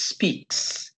word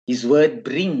speaks? His word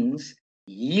brings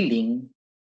healing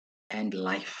and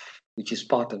life, which is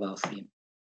part of our theme.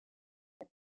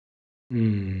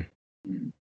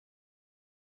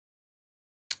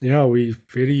 Yeah, we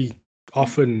very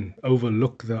often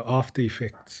overlook the after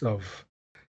effects of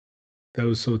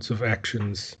those sorts of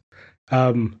actions.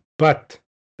 But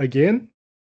again,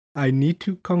 I need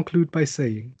to conclude by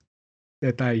saying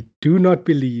that I do not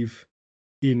believe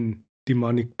in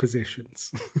demonic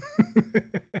possessions.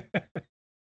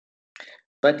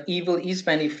 But evil is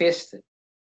manifested.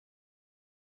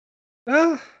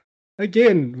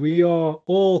 Again, we are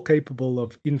all capable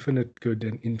of infinite good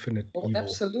and infinite evil.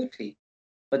 Absolutely.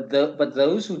 But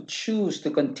those who choose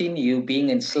to continue being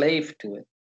enslaved to it,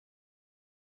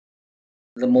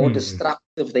 the more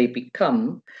destructive they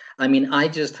become. I mean, I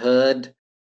just heard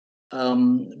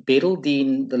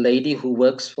Beraldine, the lady who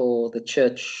works for the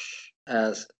church,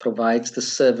 provides the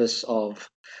service of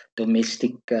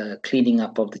domestic cleaning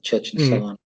up of the church and so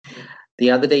on.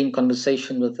 The other day in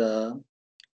conversation with her,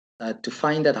 to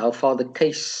find out how far the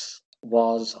case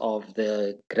was of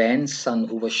the grandson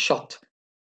who was shot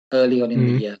early on in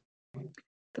the year.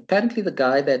 Apparently the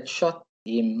guy that shot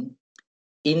him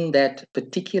in that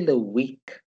particular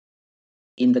week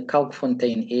in the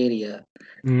Kalkfontein area,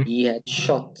 he had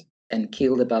shot and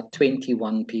killed about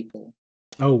 21 people.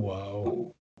 Oh,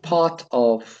 wow. Part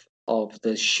of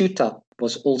the shoot-up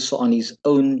was also on his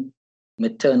own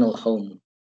maternal home.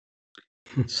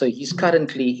 So he's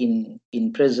currently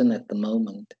in prison at the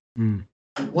moment.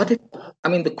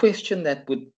 The question that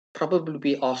would probably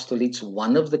be asked, or at least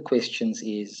one of the questions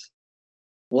is,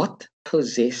 what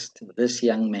possessed this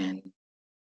young man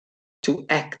to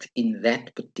act in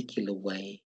that particular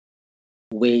way,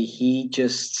 where he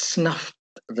just snuffed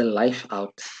the life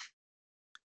out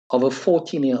of a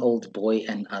 14-year-old boy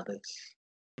and others?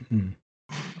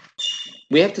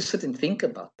 We have to sit and think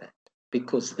about that,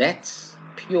 because that's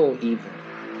pure evil.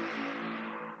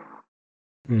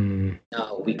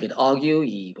 Now, we could argue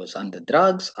he was under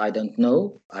drugs. I don't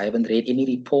know. I haven't read any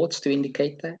reports to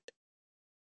indicate that.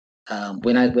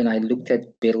 When I looked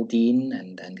at Beraldine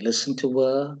and listened to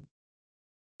her,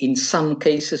 in some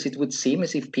cases it would seem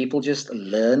as if people just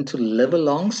learn to live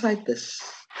alongside this.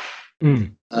 But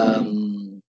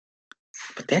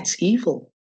that's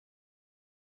evil.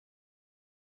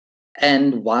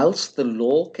 And whilst the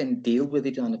law can deal with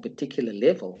it on a particular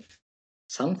level,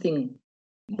 something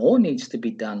more needs to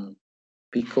be done,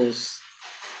 because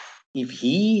if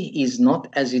he is not,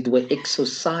 as it were,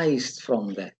 exorcised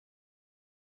from that,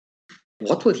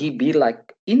 what will he be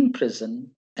like in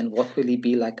prison, and what will he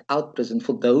be like out prison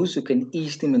for those who can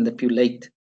easily manipulate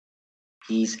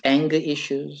his anger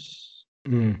issues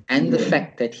and the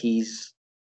fact that he's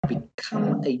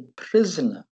become a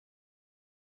prisoner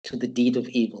to the deed of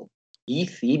evil?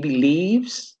 He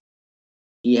believes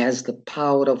he has the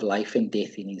power of life and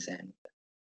death in his hand.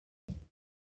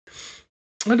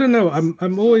 I don't know.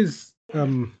 I'm always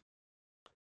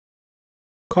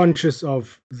conscious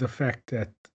of the fact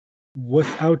that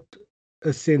without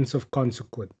a sense of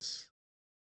consequence,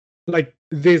 like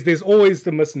there's always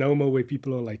the misnomer where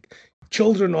people are like,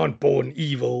 children aren't born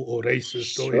evil or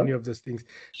racist or any of those things.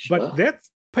 But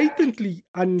that's patently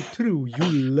untrue. You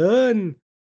learn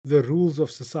the rules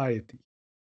of society.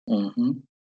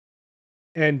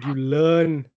 And you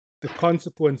learn the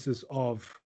consequences of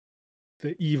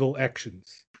the evil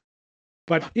actions.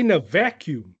 But in a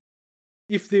vacuum,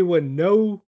 if there were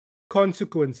no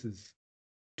consequences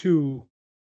to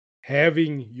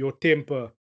having your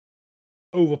temper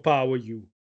overpower you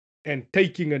and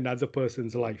taking another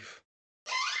person's life,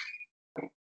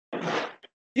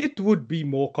 it would be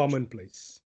more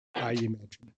commonplace, I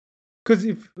imagine. Because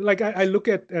if, like, I look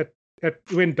at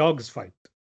when dogs fight,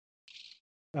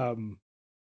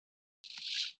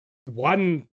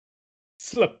 one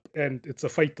slip and it's a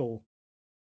fatal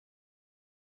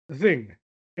thing.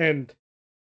 And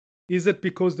is it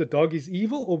because the dog is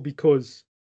evil, or because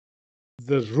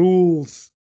the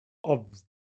rules of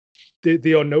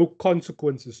there are no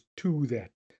consequences to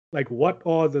that? Like, what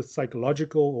are the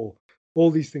psychological or all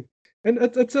these things? And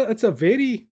it's a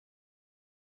very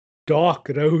dark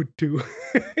road to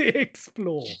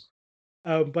explore.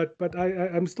 But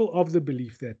I'm still of the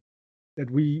belief that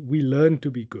we learn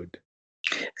to be good.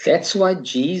 That's why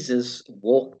Jesus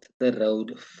walked the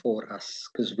road for us,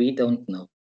 because we don't know.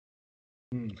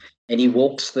 And he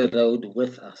walks the road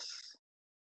with us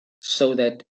so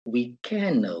that we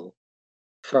can know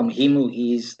from him who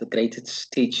is the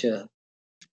greatest teacher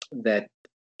that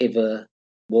ever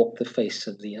walked the face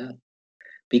of the earth,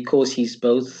 because he's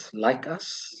both like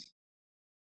us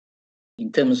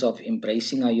in terms of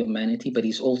embracing our humanity, but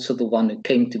he's also the one who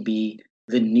came to be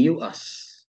the new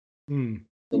us, the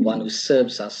one who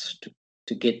serves us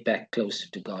to get back closer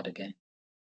to God again.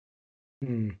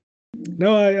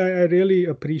 No, I really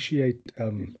appreciate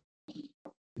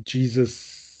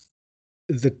Jesus,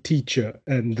 the teacher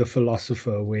and the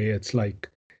philosopher, where it's like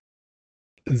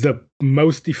the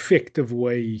most effective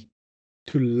way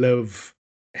to live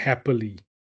happily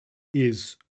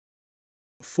is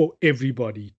for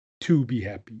everybody to be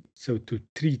happy. So to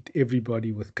treat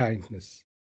everybody with kindness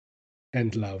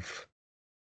and love.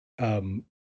 And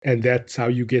that's how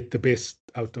you get the best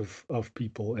out of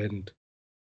people. And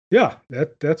yeah,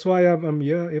 that's why I'm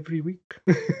here every week.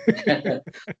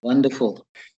 Wonderful.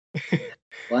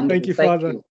 Wonderful. Thank you,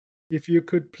 Father. If you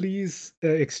could please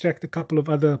extract a couple of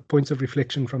other points of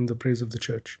reflection from the prayers of the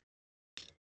church.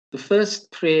 The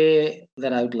first prayer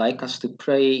that I would like us to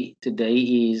pray today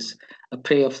is a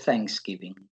prayer of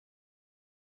thanksgiving.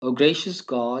 O gracious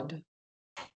God,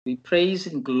 we praise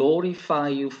and glorify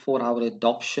you for our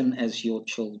adoption as your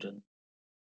children,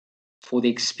 for the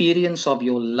experience of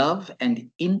your love and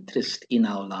interest in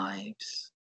our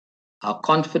lives, our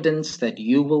confidence that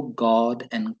you will guard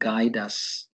and guide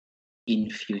us in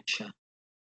future.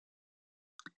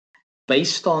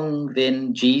 Based on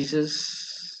then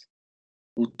Jesus,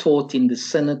 who taught in the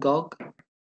synagogue,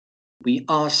 we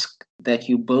ask that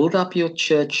you build up your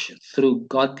church through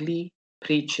godly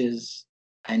preachers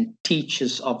and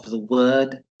teachers of the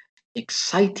word,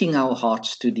 exciting our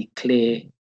hearts to declare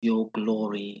your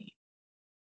glory.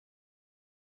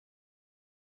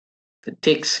 The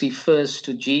text refers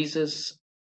to Jesus'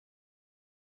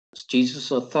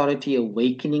 authority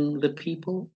awakening the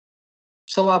people.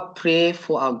 So our prayer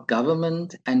for our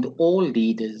government and all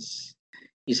leaders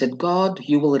is that God,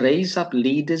 you will raise up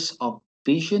leaders of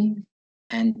vision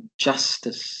and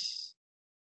justice.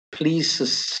 Please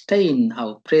sustain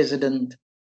our president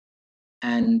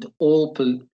and all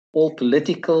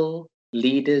political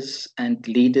leaders and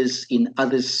leaders in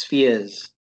other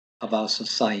spheres of our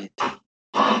society.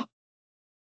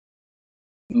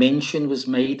 Mention was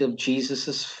made of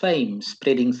Jesus' fame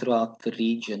spreading throughout the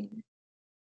region.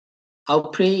 Our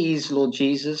prayer is, Lord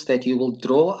Jesus, that you will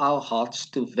draw our hearts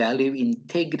to value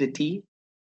integrity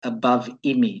above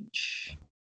image,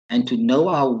 and to know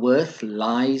our worth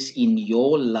lies in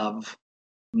your love.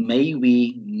 May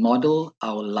we model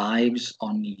our lives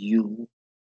on you.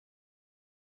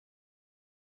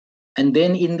 And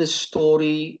then in the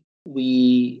story,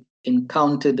 we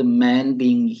encountered a man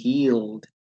being healed.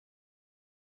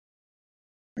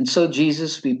 And so,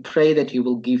 Jesus, we pray that you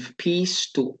will give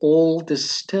peace to all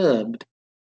disturbed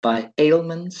by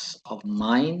ailments of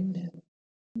mind,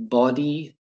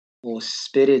 body, or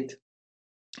spirit,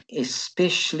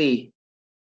 especially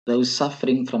those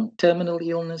suffering from terminal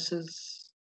illnesses,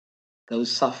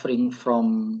 those suffering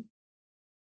from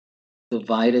the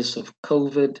virus of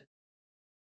COVID,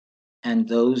 and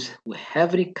those who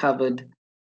have recovered,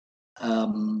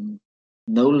 no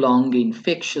longer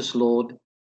infectious, Lord,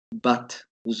 but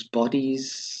whose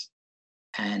bodies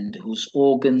and whose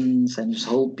organs and whose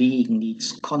whole being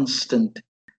needs constant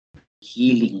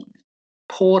healing.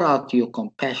 Pour out your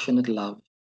compassionate love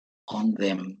on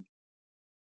them.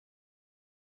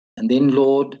 And then,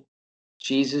 Lord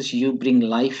Jesus, you bring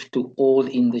life to all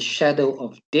in the shadow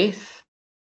of death.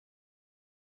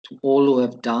 To all who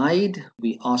have died,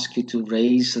 we ask you to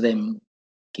raise them,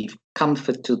 give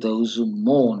comfort to those who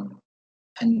mourn,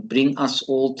 and bring us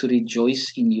all to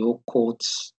rejoice in your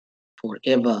courts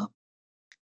forever.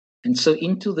 And so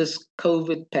into this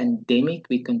COVID pandemic,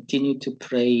 we continue to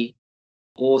pray,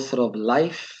 author of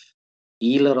life,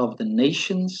 healer of the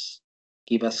nations,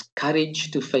 give us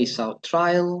courage to face our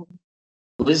trial,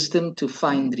 wisdom to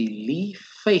find relief,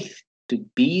 faith to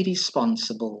be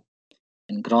responsible,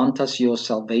 and grant us your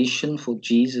salvation for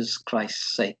Jesus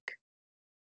Christ's sake.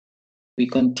 We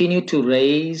continue to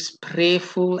raise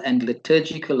prayerful and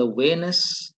liturgical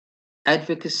awareness,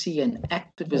 advocacy, and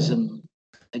activism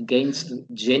against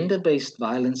gender-based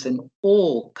violence and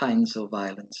all kinds of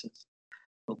violences.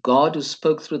 O God, who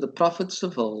spoke through the prophets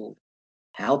of old,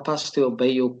 help us to obey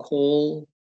your call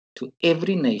to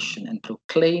every nation and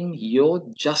proclaim your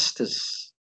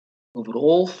justice over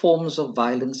all forms of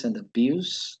violence and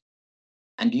abuse,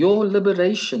 and your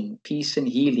liberation, peace, and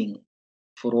healing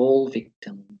for all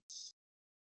victims.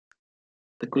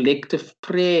 The collective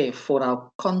prayer for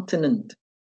our continent,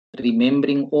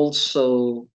 remembering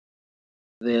also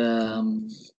the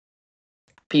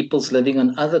peoples living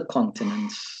on other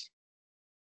continents,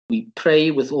 We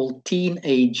pray with all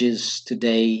teenagers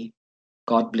today.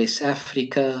 God bless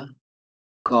Africa.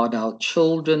 Guard our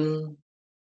children.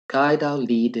 Guide our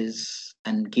leaders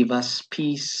and give us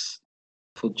peace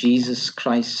for Jesus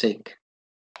Christ's sake.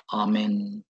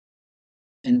 Amen.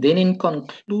 And then in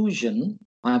conclusion,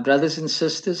 my brothers and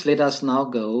sisters, let us now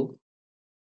go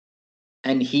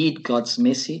and heed God's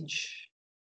message.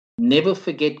 Never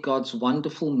forget God's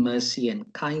wonderful mercy and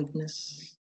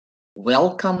kindness.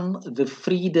 Welcome the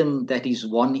freedom that is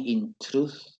won in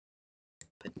truth,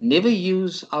 but never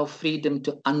use our freedom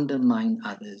to undermine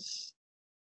others,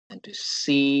 and to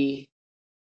see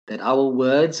that our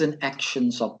words and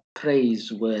actions are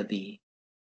praiseworthy.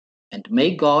 And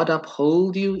may God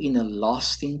uphold you in a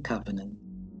lasting covenant.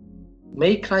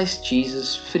 May Christ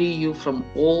Jesus free you from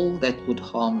all that would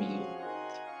harm you.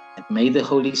 And may the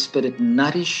Holy Spirit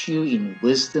nourish you in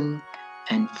wisdom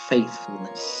and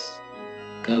faithfulness.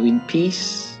 Go in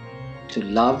peace to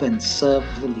love and serve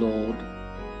the Lord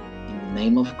in the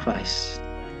name of Christ.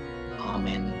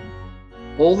 Amen.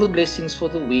 All the blessings for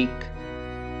the week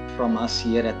from us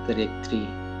here at the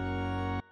Rectory.